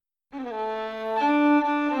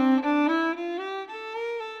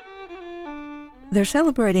They're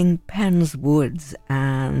celebrating Penn's Woods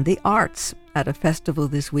and the arts at a festival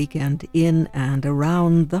this weekend in and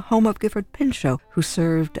around the home of Gifford Pinchot, who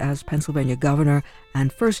served as Pennsylvania governor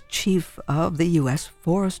and first chief of the U.S.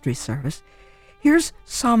 Forestry Service. Here's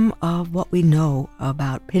some of what we know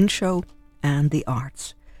about Pinchot and the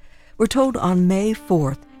arts. We're told on May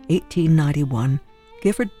 4th, 1891,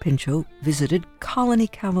 Gifford Pinchot visited Colony,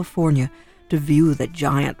 California to view the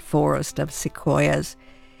giant forest of sequoias.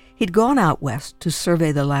 He'd gone out west to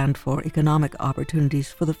survey the land for economic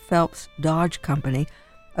opportunities for the Phelps Dodge Company,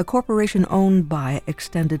 a corporation owned by an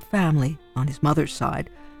extended family on his mother's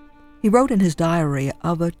side. He wrote in his diary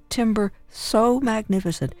of a timber so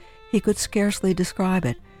magnificent he could scarcely describe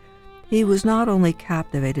it. He was not only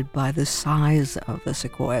captivated by the size of the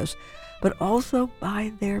sequoias, but also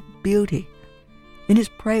by their beauty. In his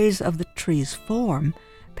praise of the tree's form,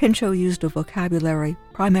 Pinchot used a vocabulary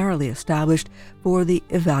primarily established for the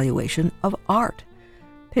evaluation of art.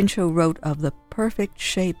 Pinchot wrote of the perfect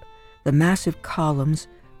shape, the massive columns,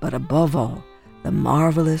 but above all, the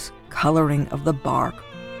marvelous coloring of the bark.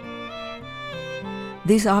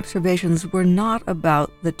 These observations were not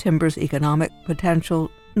about the timber's economic potential,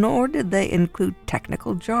 nor did they include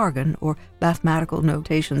technical jargon or mathematical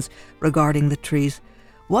notations regarding the trees.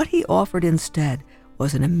 What he offered instead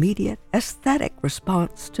was an immediate aesthetic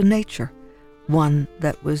response to nature, one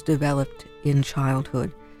that was developed in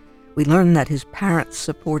childhood. We learn that his parents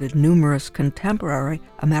supported numerous contemporary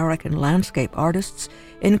American landscape artists,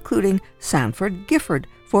 including Sanford Gifford,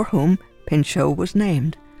 for whom Pinchot was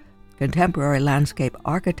named. Contemporary landscape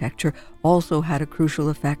architecture also had a crucial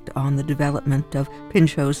effect on the development of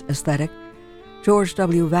Pinchot's aesthetic. George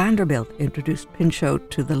W. Vanderbilt introduced Pinchot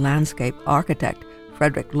to the landscape architect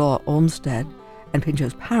Frederick Law Olmsted, and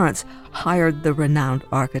Pinchot's parents hired the renowned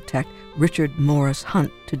architect Richard Morris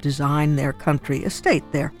Hunt to design their country estate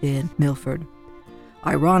there in Milford.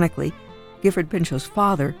 Ironically, Gifford Pinchot's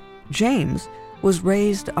father, James, was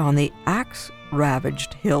raised on the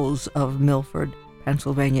axe-ravaged hills of Milford,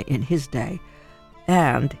 Pennsylvania in his day,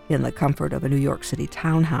 and in the comfort of a New York City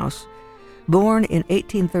townhouse. Born in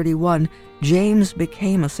 1831, James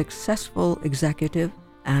became a successful executive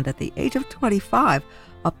and at the age of 25,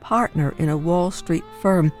 a partner in a Wall Street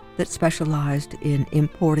firm that specialized in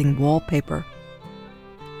importing wallpaper.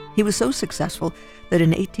 He was so successful that in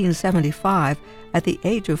 1875, at the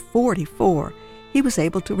age of 44, he was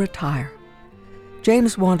able to retire.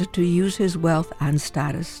 James wanted to use his wealth and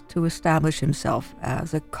status to establish himself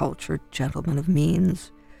as a cultured gentleman of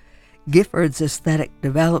means. Gifford's aesthetic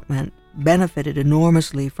development benefited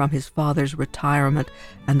enormously from his father's retirement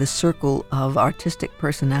and the circle of artistic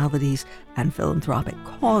personalities and philanthropic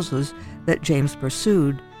causes that James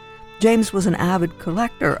pursued. James was an avid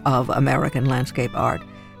collector of American landscape art,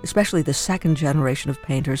 especially the second generation of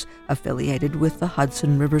painters affiliated with the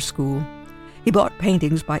Hudson River School. He bought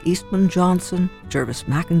paintings by Eastman Johnson, Jervis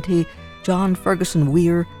McEntee, John Ferguson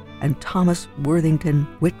Weir, and Thomas Worthington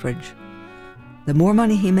Whitridge. The more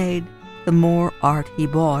money he made, the more art he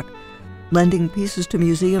bought, lending pieces to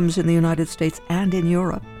museums in the United States and in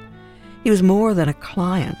Europe. He was more than a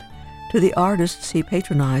client. To the artists he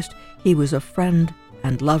patronized, he was a friend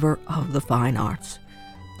and lover of the fine arts.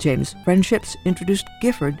 James' friendships introduced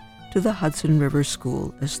Gifford to the Hudson River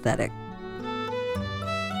School aesthetic.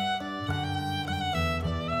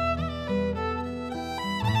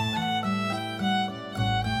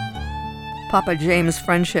 Papa James'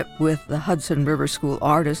 friendship with the Hudson River School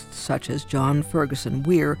artists, such as John Ferguson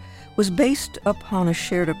Weir, was based upon a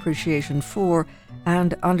shared appreciation for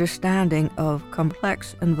and understanding of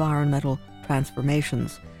complex environmental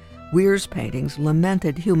transformations. Weir's paintings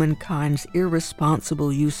lamented humankind's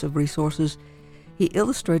irresponsible use of resources. He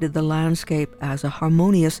illustrated the landscape as a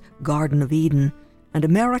harmonious Garden of Eden, and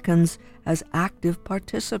Americans as active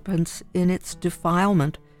participants in its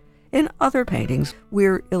defilement. In other paintings,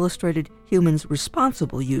 Weir illustrated humans'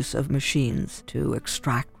 responsible use of machines to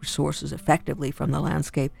extract resources effectively from the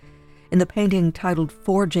landscape. In the painting titled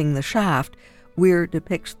Forging the Shaft, Weir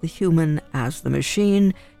depicts the human as the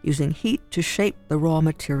machine, using heat to shape the raw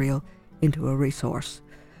material into a resource.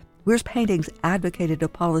 Weir's paintings advocated a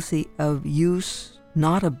policy of use,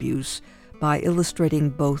 not abuse, by illustrating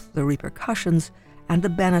both the repercussions and the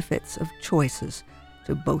benefits of choices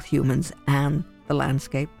to both humans and the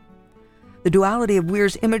landscape. The duality of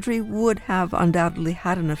Weir's imagery would have undoubtedly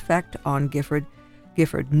had an effect on Gifford.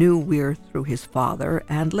 Gifford knew Weir through his father,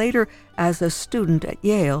 and later as a student at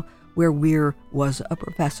Yale, where Weir was a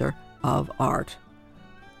professor of art.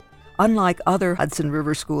 Unlike other Hudson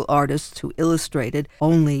River School artists who illustrated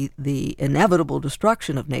only the inevitable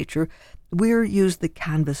destruction of nature, Weir used the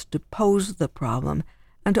canvas to pose the problem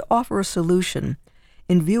and to offer a solution.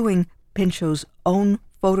 In viewing Pinchot's own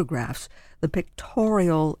photographs, the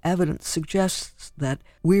pictorial evidence suggests that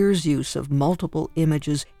Weir's use of multiple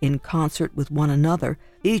images in concert with one another,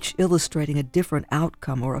 each illustrating a different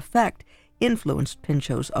outcome or effect, influenced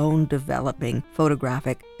Pinchot's own developing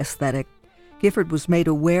photographic aesthetic. Gifford was made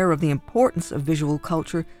aware of the importance of visual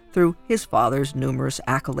culture through his father's numerous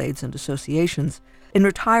accolades and associations. In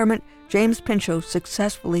retirement, James Pinchot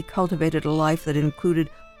successfully cultivated a life that included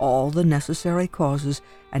all the necessary causes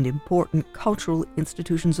and important cultural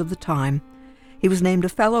institutions of the time. He was named a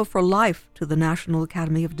Fellow for Life to the National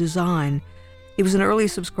Academy of Design. He was an early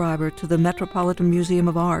subscriber to the Metropolitan Museum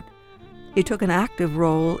of Art. He took an active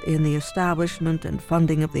role in the establishment and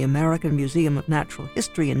funding of the American Museum of Natural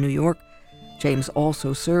History in New York. James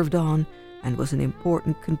also served on and was an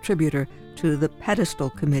important contributor to the Pedestal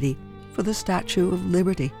Committee for the Statue of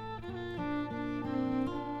Liberty.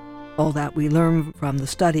 All that we learn from the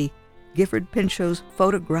study, Gifford Pinchot's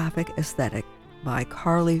Photographic Aesthetic, by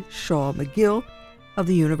Carly Shaw McGill of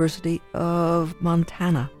the University of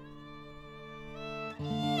Montana.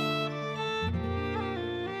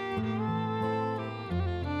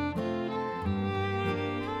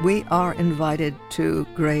 We are invited to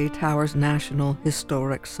Gray Towers National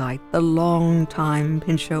Historic Site, the longtime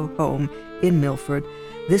Pinchot home in Milford,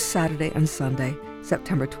 this Saturday and Sunday,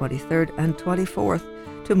 September 23rd and 24th,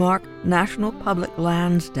 to mark National Public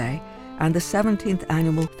Lands Day and the 17th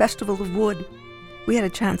Annual Festival of Wood. We had a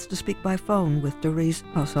chance to speak by phone with Darice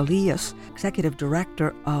Pauselius, Executive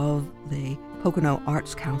Director of the Pocono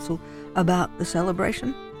Arts Council, about the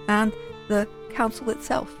celebration and the council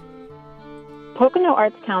itself. Pocono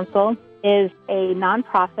Arts Council is a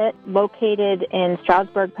nonprofit located in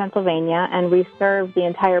Stroudsburg, Pennsylvania, and we serve the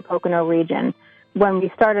entire Pocono region. When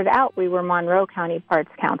we started out, we were Monroe County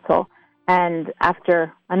Arts Council, and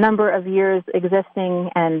after a number of years existing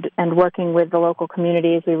and working with the local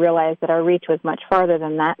communities, we realized that our reach was much farther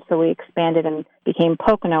than that, so we expanded and became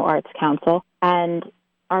Pocono Arts Council. And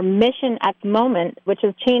our mission at the moment, which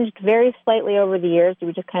has changed very slightly over the years,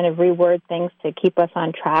 we just kind of reword things to keep us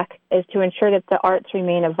on track, is to ensure that the arts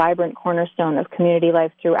remain a vibrant cornerstone of community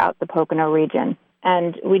life throughout the Pocono region.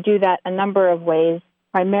 And we do that a number of ways.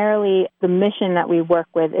 Primarily, the mission that we work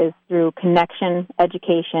with is through connection,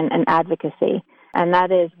 education, and advocacy. And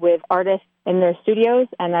that is with artists in their studios,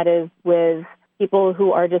 and that is with people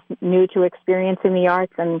who are just new to experiencing the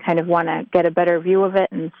arts and kind of want to get a better view of it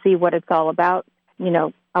and see what it's all about. You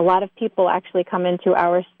know, a lot of people actually come into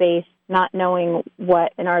our space not knowing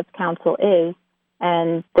what an arts council is,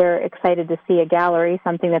 and they're excited to see a gallery,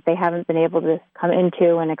 something that they haven't been able to come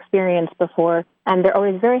into and experience before. And they're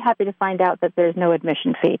always very happy to find out that there's no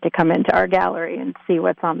admission fee to come into our gallery and see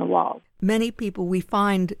what's on the walls. Many people we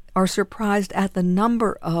find are surprised at the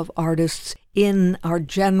number of artists in our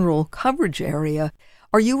general coverage area.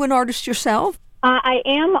 Are you an artist yourself? I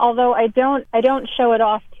am, although I don't show it off